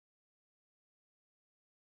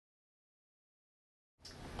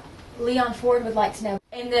Leon Ford would like to know,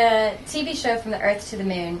 in the TV show From the Earth to the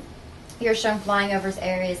Moon, you're shown flying over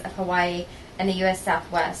areas of Hawaii and the U.S.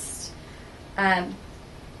 Southwest.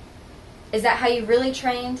 Is that how you really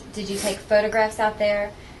trained? Did you take photographs out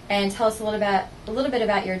there? And tell us a little bit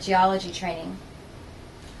about your geology training.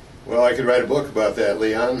 Well, I could write a book about that,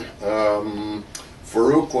 Leon.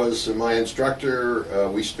 Farouk was my instructor.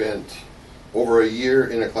 We spent over a year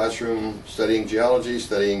in a classroom studying geology,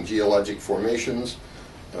 studying geologic formations.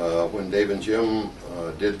 When Dave and Jim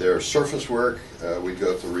did their surface work, we'd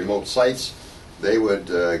go to remote sites. They would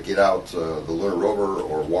get out the lunar rover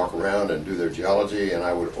or walk around and do their geology, and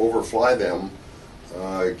I would overfly them,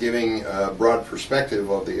 giving a broad perspective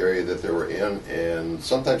of the area that they were in, and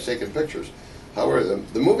sometimes taking pictures. However,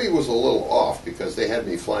 the movie was a little off because they had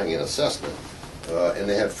me flying in a Cessna, and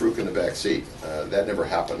they had Farouk in the back seat. That never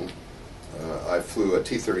happened. I flew a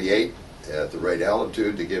T-38 at the right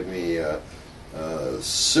altitude to give me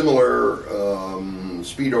similar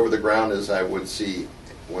speed over the ground as I would see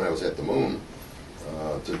when I was at the moon,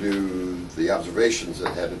 to do the observations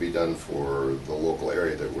that had to be done for the local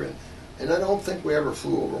area that we're in. And I don't think we ever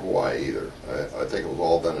flew over Hawaii either. I think it was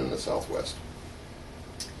all done in the Southwest.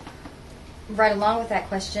 Right along with that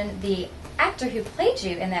question, the actor who played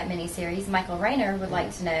you in that miniseries, Michael Rayner, would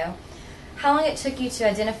like to know how long it took you to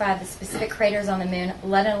identify the specific craters on the moon,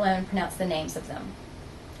 let alone pronounce the names of them.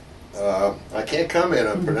 I can't comment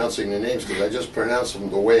on pronouncing the names because I just pronounced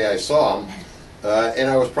them the way I saw them, and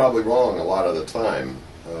I was probably wrong a lot of the time.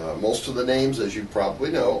 Most of the names, as you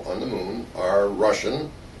probably know, on the moon are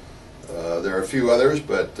Russian. There are a few others,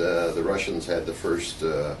 but the Russians had the first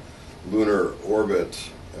lunar orbit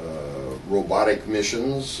robotic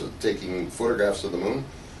missions taking photographs of the moon,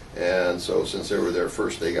 and so since they were there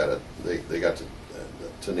first, they got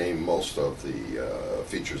to name most of the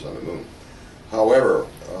features on the moon. However,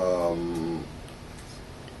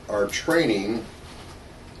 our training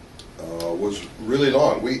was really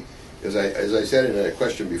long. As I said in a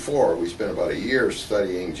question before, we spent about a year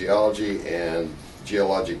studying geology and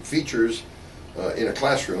geologic features in a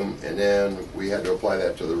classroom, and then we had to apply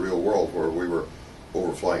that to the real world where we were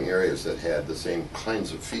overflying areas that had the same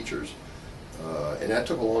kinds of features. And that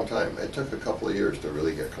took a long time. It took a couple of years to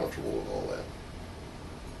really get comfortable with all that.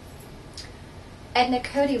 Edna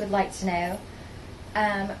Cody would like to know,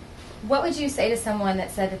 what would you say to someone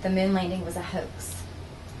that said that the moon landing was a hoax?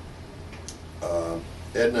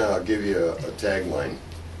 Edna, I'll give you a tagline.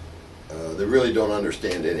 They really don't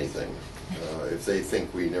understand anything if they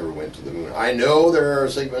think we never went to the moon. I know there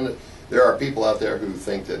are people out there who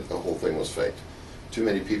think that the whole thing was faked. Too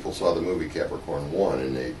many people saw the movie Capricorn 1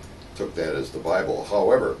 and they took that as the Bible.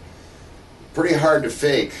 However, pretty hard to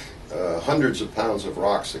fake hundreds of pounds of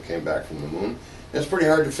rocks that came back from the moon. And it's pretty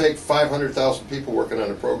hard to fake 500,000 people working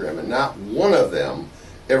on a program, and not one of them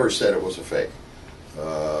ever said it was a fake.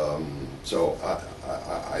 So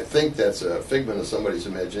I think that's a figment of somebody's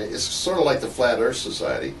imagination. It's sort of like the Flat Earth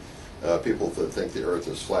Society. People that think the Earth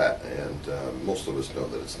is flat, and most of us know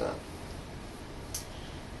that it's not.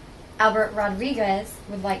 Albert Rodriguez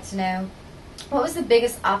would like to know, what was the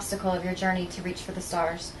biggest obstacle of your journey to reach for the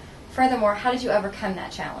stars? Furthermore, how did you overcome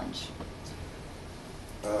that challenge?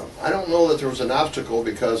 I don't know that there was an obstacle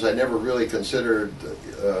because I never really considered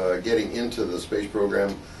getting into the space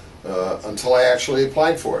program until I actually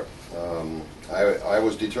applied for it. I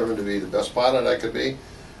was determined to be the best pilot I could be.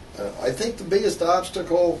 I think the biggest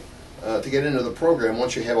obstacle to get into the program,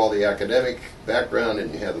 once you have all the academic background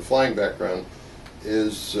and you have the flying background,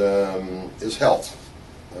 is health.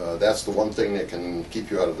 That's the one thing that can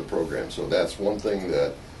keep you out of the program. So that's one thing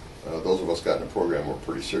that those of us got in the program were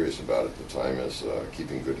pretty serious about at the time, is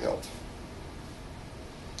keeping good health.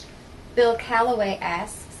 Bill Calloway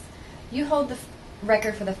asks, you hold the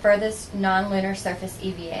record for the furthest non-lunar surface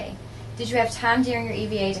EVA. Did you have time during your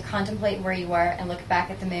EVA to contemplate where you were and look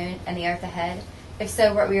back at the moon and the Earth ahead? If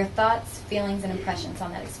so, what were your thoughts, feelings, and impressions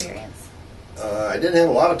on that experience? I didn't have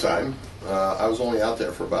a lot of time. I was only out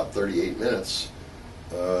there for about 38 minutes.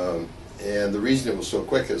 And the reason it was so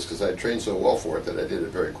quick is because I trained so well for it that I did it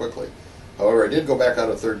very quickly. However, I did go back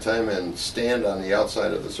out a third time and stand on the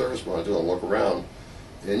outside of the service module and look around.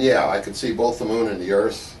 And yeah, I could see both the moon and the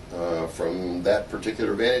Earth from that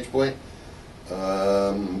particular vantage point.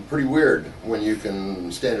 Pretty weird when you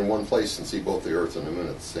can stand in one place and see both the Earth and the moon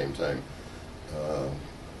at the same time.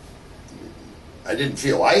 I didn't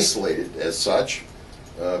feel isolated as such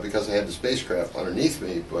because I had the spacecraft underneath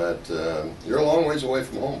me, but you're a long ways away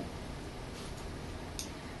from home.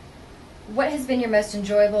 What has been your most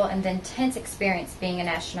enjoyable and intense experience being an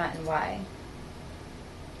astronaut, and why?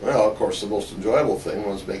 Well, of course, the most enjoyable thing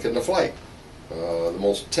was making the flight. The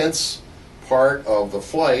most tense part of the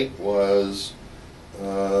flight was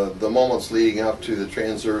the moments leading up to the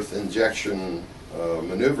trans-Earth injection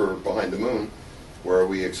maneuver behind the moon, where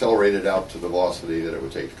we accelerated out to the velocity that it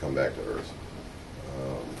would take to come back to Earth.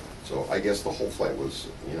 So I guess the whole flight was,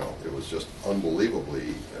 it was just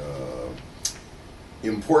unbelievably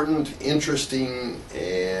important, interesting,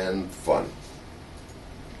 and fun.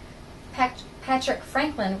 Patrick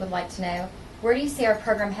Franklin would like to know, where do you see our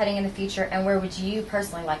program heading in the future, and where would you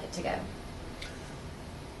personally like it to go?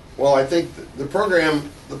 Well, I think the program's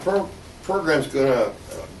going to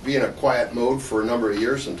be in a quiet mode for a number of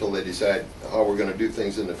years until they decide how we're going to do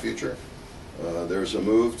things in the future. There's a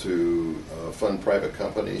move to fund private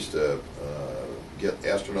companies to get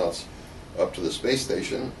astronauts up to the space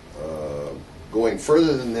station. Going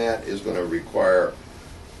further than that is going to require,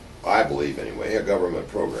 I believe anyway, a government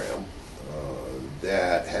program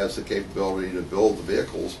that has the capability to build the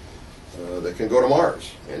vehicles that can go to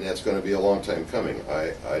Mars, and that's going to be a long time coming.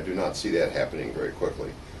 I do not see that happening very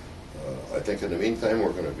quickly. I think in the meantime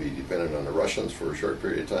we're going to be dependent on the Russians for a short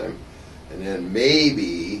period of time, and then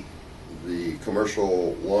maybe the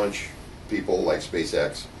commercial launch people like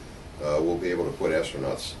SpaceX will be able to put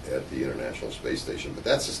astronauts at the International Space Station. But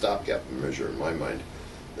that's a stopgap measure in my mind.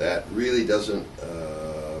 That really doesn't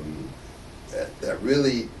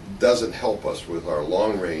help us with our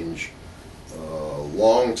long-range,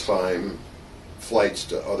 long-time flights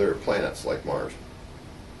to other planets like Mars.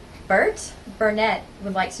 Bert Burnett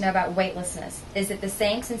would like to know about weightlessness. Is it the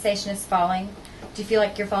same sensation as falling? Do you feel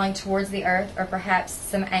like you're falling towards the Earth, or perhaps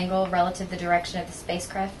some angle relative to the direction of the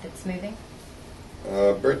spacecraft that's moving?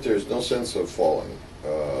 Bert, there's no sense of falling.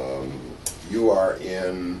 You are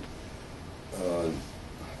in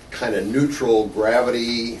kind of neutral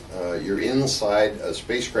gravity. You're inside a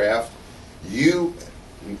spacecraft.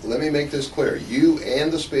 Let me make this clear. You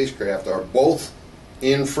and the spacecraft are both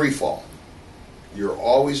in free fall. You're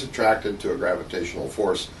always attracted to a gravitational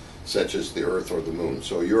force such as the Earth or the Moon.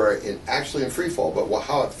 So you're actually in free fall, but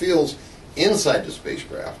how it feels inside the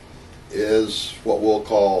spacecraft is what we'll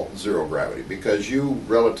call zero gravity, because you,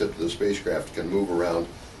 relative to the spacecraft, can move around.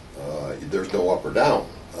 There's no up or down.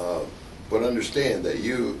 But understand that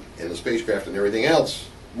you and the spacecraft and everything else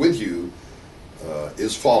with you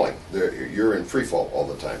is falling. You're in free fall all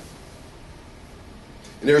the time.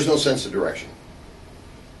 And there's no sense of direction.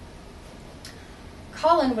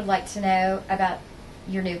 Colin would like to know about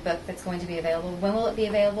your new book that's going to be available. When will it be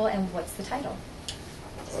available, and what's the title?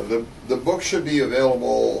 The book should be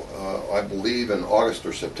available, I believe, in August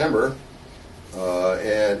or September,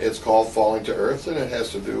 and it's called Falling to Earth, and it has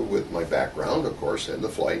to do with my background, of course, and the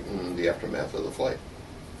flight and the aftermath of the flight.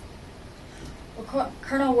 Well,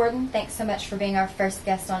 Colonel Worden, thanks so much for being our first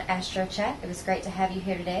guest on Astro Chat. It was great to have you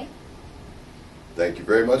here today. Thank you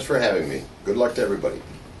very much for having me. Good luck to everybody.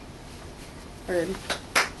 Anything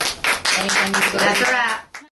you That's a wrap.